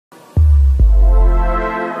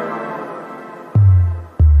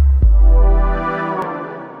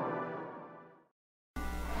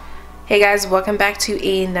Hey guys, welcome back to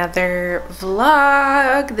another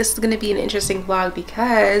vlog. This is going to be an interesting vlog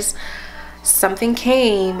because something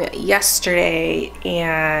came yesterday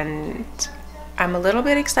and I'm a little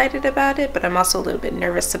bit excited about it, but I'm also a little bit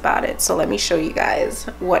nervous about it. So let me show you guys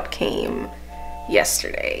what came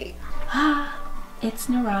yesterday. It's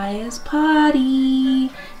Naraya's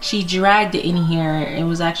potty. She dragged it in here. It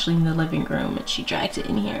was actually in the living room and she dragged it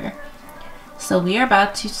in here. So we are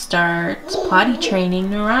about to start potty training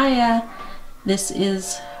Naraya. This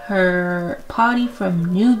is her potty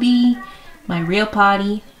from Newbie, my real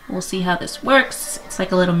potty. We'll see how this works. It's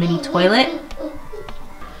like a little mini toilet.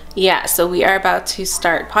 Yeah, so we are about to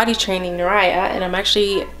start potty training Naraya, and I'm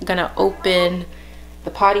actually gonna open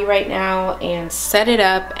the potty right now and set it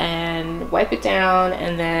up and wipe it down,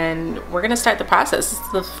 and then we're gonna start the process. This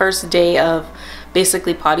is the first day of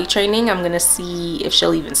basically potty training. I'm gonna see if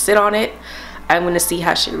she'll even sit on it. I'm gonna see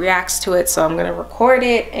how she reacts to it, so I'm gonna record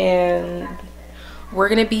it and we're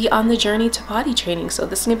gonna be on the journey to potty training. So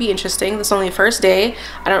this is gonna be interesting. This is only the first day.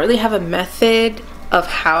 I don't really have a method of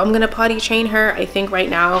how I'm gonna potty train her. I think right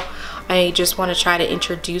now I just want to try to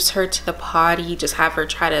introduce her to the potty, just have her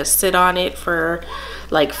try to sit on it for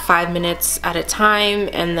like 5 minutes at a time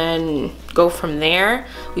and then go from there.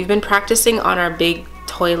 We've been practicing on our big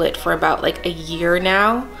toilet for about like a year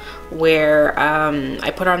now, where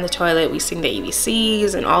I put her on the toilet, we sing the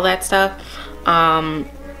ABCs and all that stuff.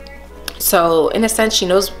 So in a sense she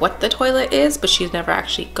knows what the toilet is, but she's never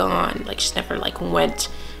actually gone, like she's never like went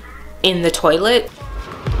in the toilet.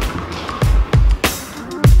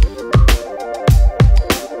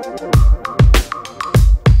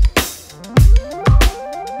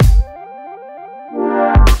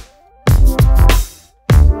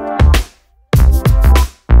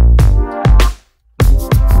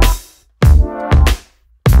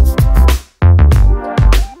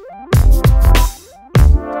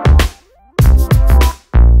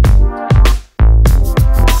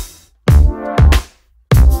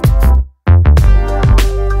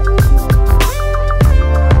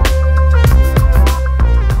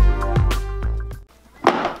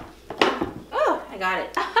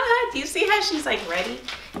 Do you see how she's like ready?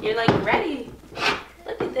 You're like ready.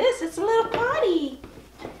 Look at this, it's a little potty.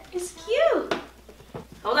 It's cute.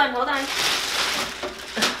 Hold on, hold on.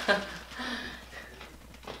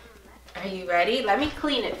 Are you ready? Let me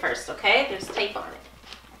clean it first, okay? There's tape on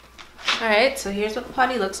it. Alright, so here's what the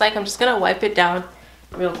potty looks like. I'm just gonna wipe it down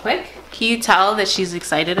real quick. Can you tell that she's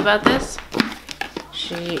excited about this?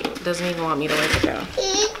 She doesn't even want me to wipe it down.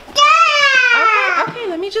 Okay,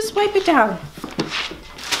 let me just wipe it down.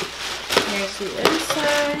 Here's the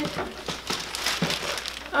inside.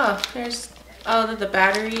 Oh, there's all of the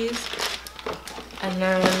batteries. And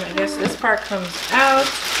then I guess this part comes out.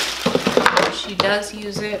 She does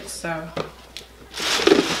use it, so.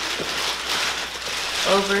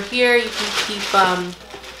 Over here you can keep, I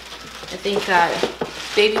think,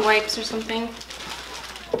 baby wipes or something.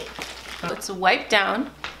 Let's wipe down.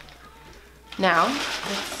 Now,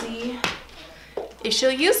 let's see if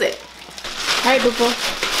she'll use it. All right, boo-boo.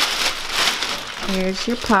 Here's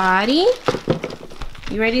your potty.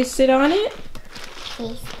 You ready to sit on it?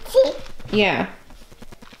 Yeah.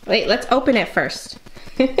 Wait, let's open it first.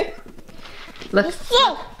 Look,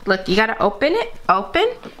 look, you gotta open it. Open.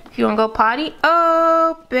 If you wanna go potty,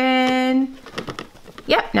 open.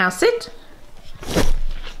 Yep, now sit.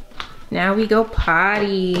 Now we go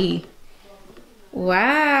potty.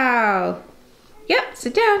 Wow. Yep,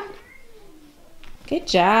 sit down. Good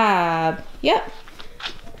job. Yep.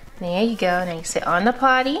 There you go. Now you sit on the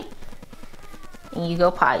potty and you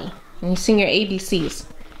go potty. And you sing your ABCs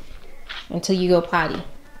until you go potty.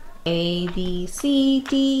 A, B, C,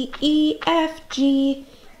 D, E, F, G,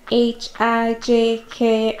 H, I, J,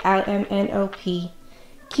 K, L, M, N, O, P,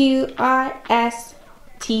 Q, R, S,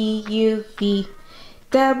 T, U, V,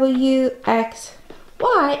 W, X,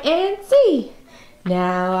 Y, and Z.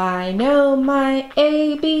 Now I know my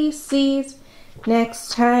ABCs.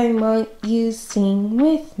 Next time, won't you sing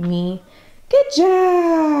with me? Good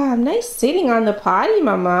job. Nice sitting on the potty,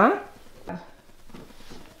 Mama.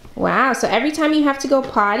 Wow, so every time you have to go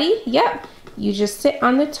potty, yep, you just sit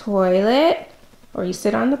on the toilet or you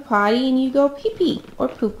sit on the potty and you go pee-pee or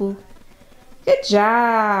poo-poo. Good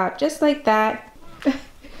job. Just like that.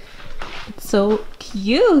 It's so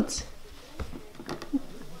cute.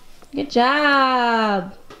 Good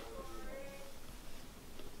job.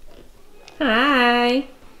 Hi.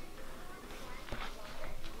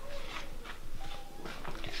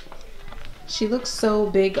 She looks so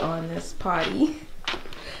big on this potty.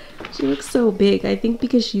 She looks so big. I think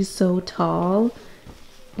because she's so tall,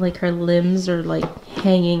 like her limbs are like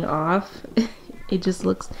hanging off. It just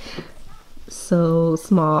looks so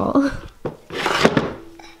small.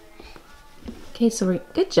 Okay, so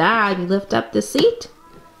good job. You lift up the seat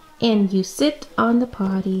and you sit on the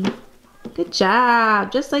potty. Good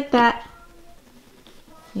job, just like that.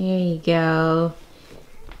 There you go.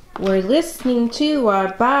 We're listening to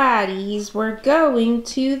our bodies. We're going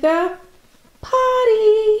to the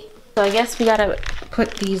potty. So I guess we gotta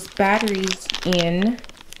put these batteries in.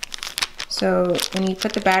 So when you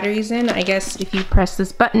put the batteries in, I guess if you press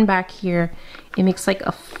this button back here, it makes like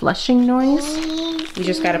a flushing noise. You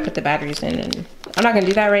just gotta put the batteries in, and I'm not gonna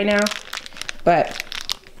do that right now, but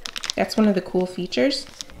that's one of the cool features.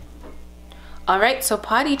 All right, so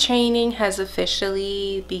potty training has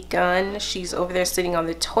officially begun. She's over there sitting on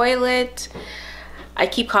the toilet. I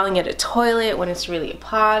keep calling it a toilet when it's really a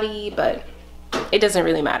potty, but it doesn't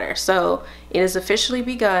really matter. So it has officially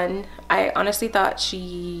begun. I honestly thought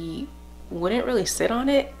she wouldn't really sit on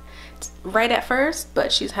it right at first,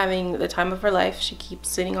 but she's having the time of her life. She keeps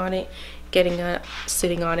sitting on it, getting up,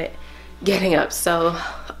 sitting on it, getting up. So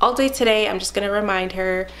all day today, I'm just gonna remind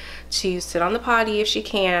her to sit on the potty if she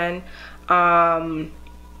can. But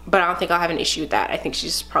I don't think I'll have an issue with that. I think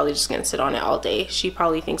she's probably just gonna sit on it all day. She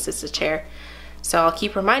probably thinks it's a chair. So I'll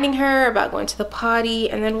keep reminding her about going to the potty,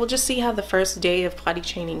 and then we'll just see how the first day of potty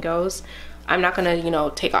training goes. I'm not gonna, you know,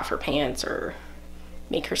 take off her pants or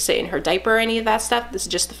make her sit in her diaper or any of that stuff. This is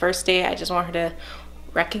just the first day. I just want her to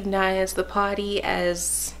recognize the potty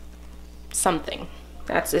as something.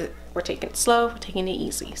 That's it. We're taking it slow, we're taking it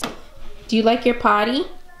easy. Do you like your potty?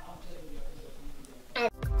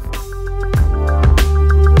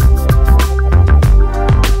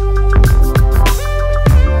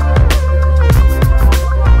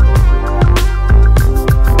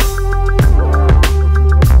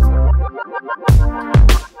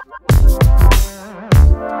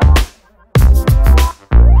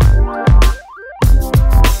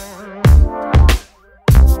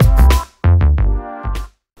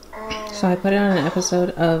 So I put it on an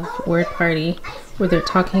episode of Word Party where they're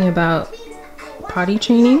talking about potty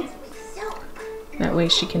training. That way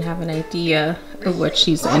she can have an idea of what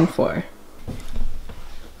she's in for.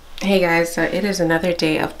 Hey guys, so it is another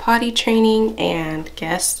day of potty training, and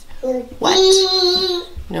guess what?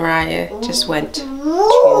 Naraya just went to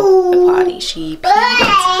the potty. She peed a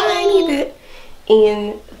tiny bit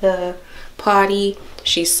in the potty.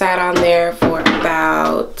 She sat on there for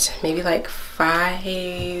about maybe like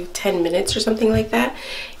 5-10 minutes or something like that,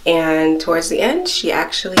 and towards the end she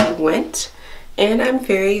actually went, and I'm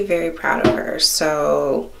very, very proud of her.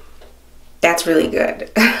 So that's really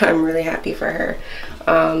good. I'm really happy for her.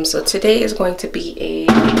 So today is going to be a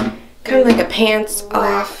kind of like a pants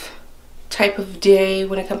off type of day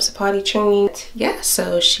when it comes to potty training. Yeah,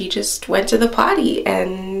 so she just went to the potty,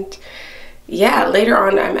 and yeah, later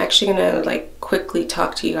on I'm actually gonna like quickly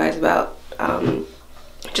talk to you guys about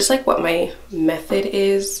just like what my method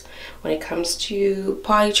is when it comes to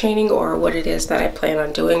potty training, or what it is that I plan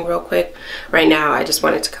on doing real quick. Right now I just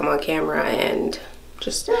wanted to come on camera and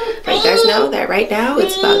just let you guys know that right now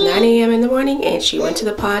it's about 9 a.m. in the morning and she went to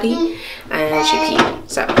the potty and she peed.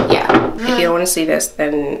 So yeah, if you don't want to see this,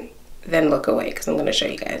 then look away, because I'm going to show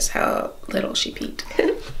you guys how little she peed.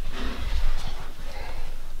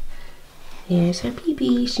 Here's her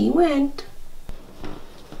pee-pee. She went.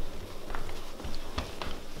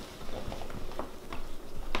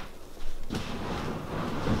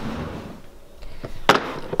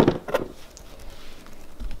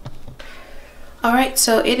 Alright,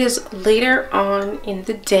 so it is later on in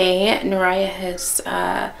the day. Naraya has,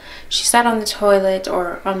 she sat on the toilet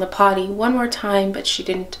or on the potty one more time, but she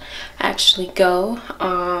didn't actually go.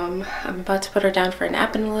 I'm about to put her down for a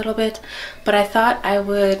nap in a little bit, but I thought I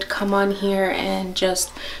would come on here and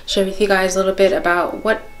just share with you guys a little bit about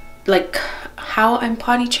how I'm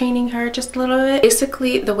potty training her just a little bit.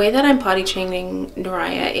 Basically, the way that I'm potty training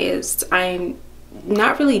Naraya is I'm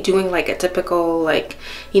not really doing like a typical, like,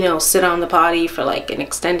 you know, sit on the potty for like an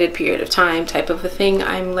extended period of time type of a thing.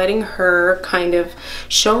 I'm letting her kind of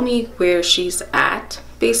show me where she's at,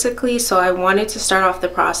 basically. So I wanted to start off the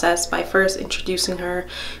process by first introducing her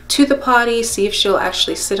to the potty, see if she'll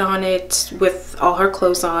actually sit on it with all her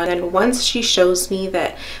clothes on. And once she shows me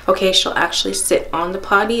that, okay, she'll actually sit on the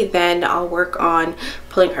potty, then I'll work on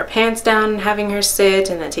pulling her pants down and having her sit,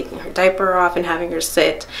 and then taking her diaper off and having her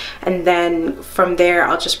sit. And then from there,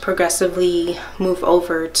 I'll just progressively move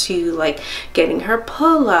over to like getting her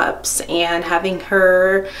pull-ups and having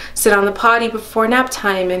her sit on the potty before nap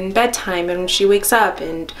time and bedtime and when she wakes up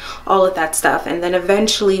and all of that stuff. And then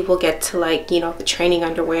eventually we'll get to like, you know, the training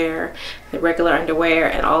underwear, the regular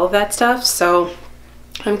underwear and all of that stuff. So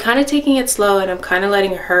I'm kind of taking it slow, and I'm kind of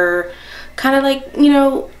letting her kind of like, you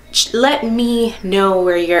know, let me know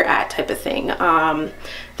where you're at type of thing.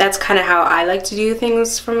 That's kind of how I like to do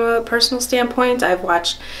things from a personal standpoint. I've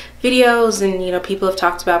watched videos and, you know, people have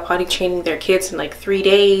talked about potty training their kids in like 3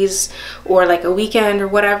 days or like a weekend or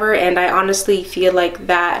whatever, and I honestly feel like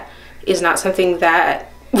that is not something that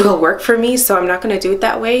will work for me, so I'm not going to do it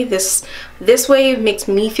that way. This way makes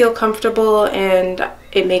me feel comfortable and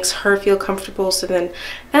it makes her feel comfortable, so then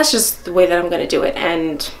that's just the way that I'm going to do it.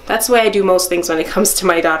 And that's the way I do most things when it comes to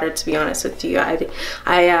my daughter, to be honest with you.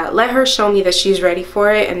 I let her show me that she's ready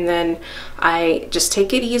for it, and then I just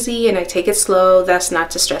take it easy and I take it slow. That's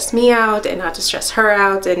not to stress me out and not to stress her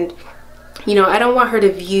out. And you know, I don't want her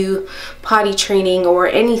to view potty training or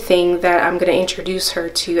anything that I'm going to introduce her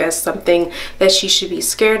to as something that she should be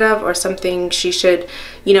scared of or something she should,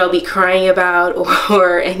 you know, be crying about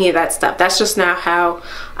or any of that stuff. That's just not how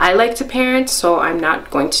I like to parent, so I'm not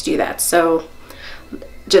going to do that. So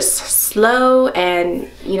just slow, and,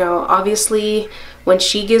 you know, obviously when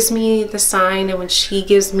she gives me the sign and when she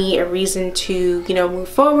gives me a reason to, you know, move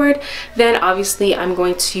forward, then obviously I'm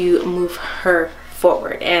going to move her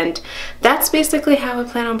forward. And that's basically how I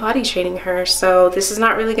plan on potty training her. So this is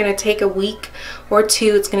not really going to take a week or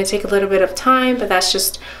two. It's going to take a little bit of time, but that's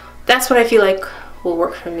what I feel like will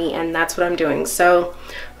work for me, and that's what I'm doing. So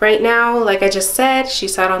right now, like I just said, she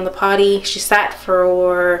sat on the potty. She sat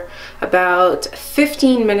for about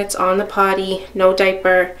 15 minutes on the potty, no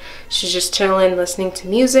diaper. She's just chilling, listening to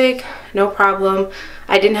music, no problem.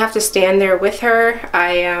 I didn't have to stand there with her.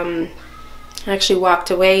 I actually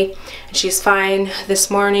walked away and she's fine.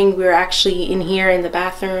 This morning we were actually in here in the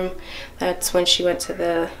bathroom. That's when she went to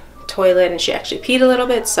the toilet and she actually peed a little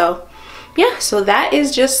bit. So yeah, so that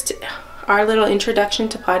is just our little introduction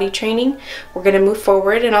to potty training. We're gonna move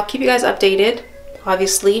forward and I'll keep you guys updated,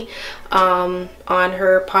 obviously, on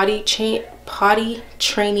her potty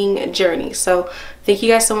training journey. So thank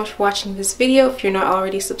you guys so much for watching this video. If you're not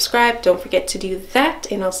already subscribed, don't forget to do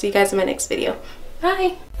that, and I'll see you guys in my next video.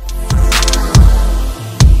 Bye.